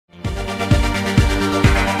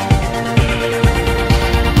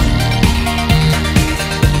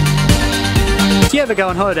you ever go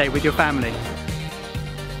on holiday with your family?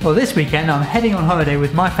 Well, this weekend I'm heading on holiday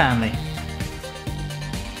with my family.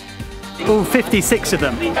 All 56 of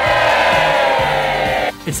them.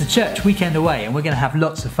 It's a church weekend away and we're going to have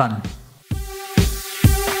lots of fun.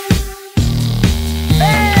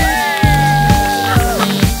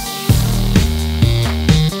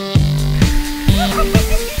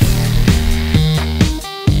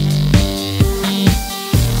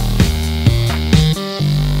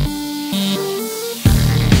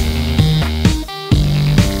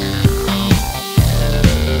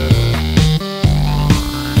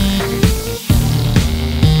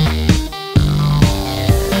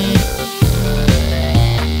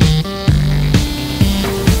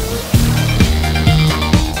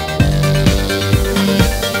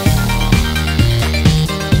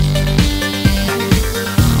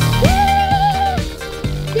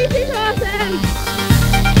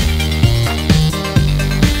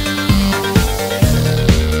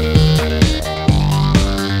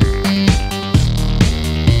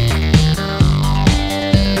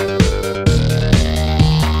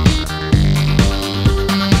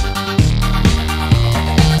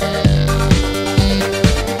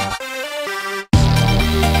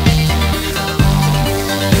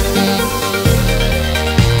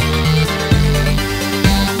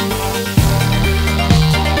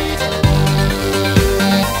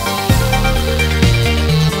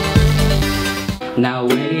 Now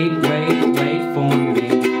wait for me,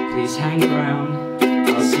 please hang around.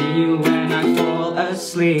 I'll see you when I fall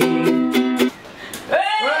asleep.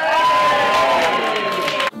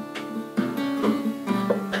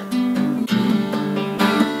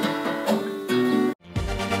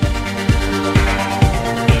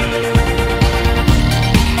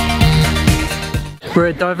 We're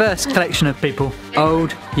a diverse collection of people.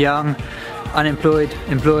 Old, young, unemployed,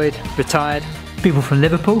 employed, retired. People from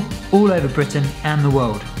Liverpool, all over Britain and the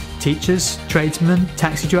world. Teachers, tradesmen,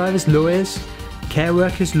 taxi drivers, lawyers, care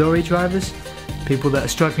workers, lorry drivers, people that are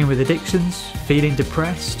struggling with addictions, feeling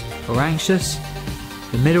depressed or anxious,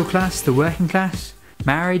 the middle class, the working class,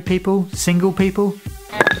 married people, single people.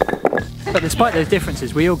 But despite those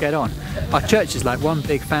differences, we all get on. Our church is like one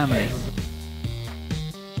big family.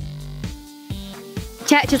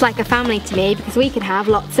 Church is like a family to me because we can have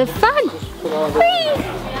lots of fun.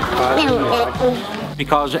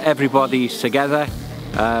 Because everybody's together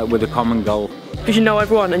with a common goal. Because you know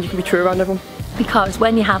everyone and you can be true around everyone. Because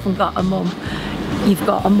when you haven't got a mum, you've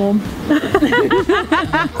got a mum.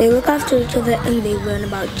 They look after each other and they learn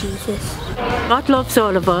about Jesus. God loves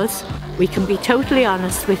all of us. We can be totally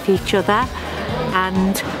honest with each other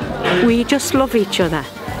and we just love each other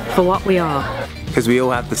for what we are. Because we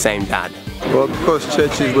all have the same dad. Well, because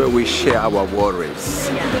church is where we share our worries.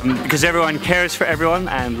 Because everyone cares for everyone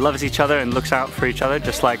and loves each other and looks out for each other,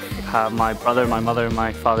 just like my brother, my mother and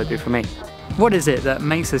my father do for me. What is it that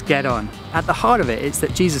makes us get on? At the heart of it, it's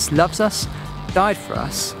that Jesus loves us, died for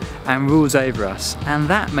us, and rules over us, and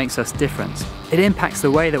that makes us different. It impacts the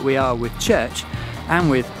way that we are with church and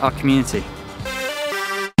with our community.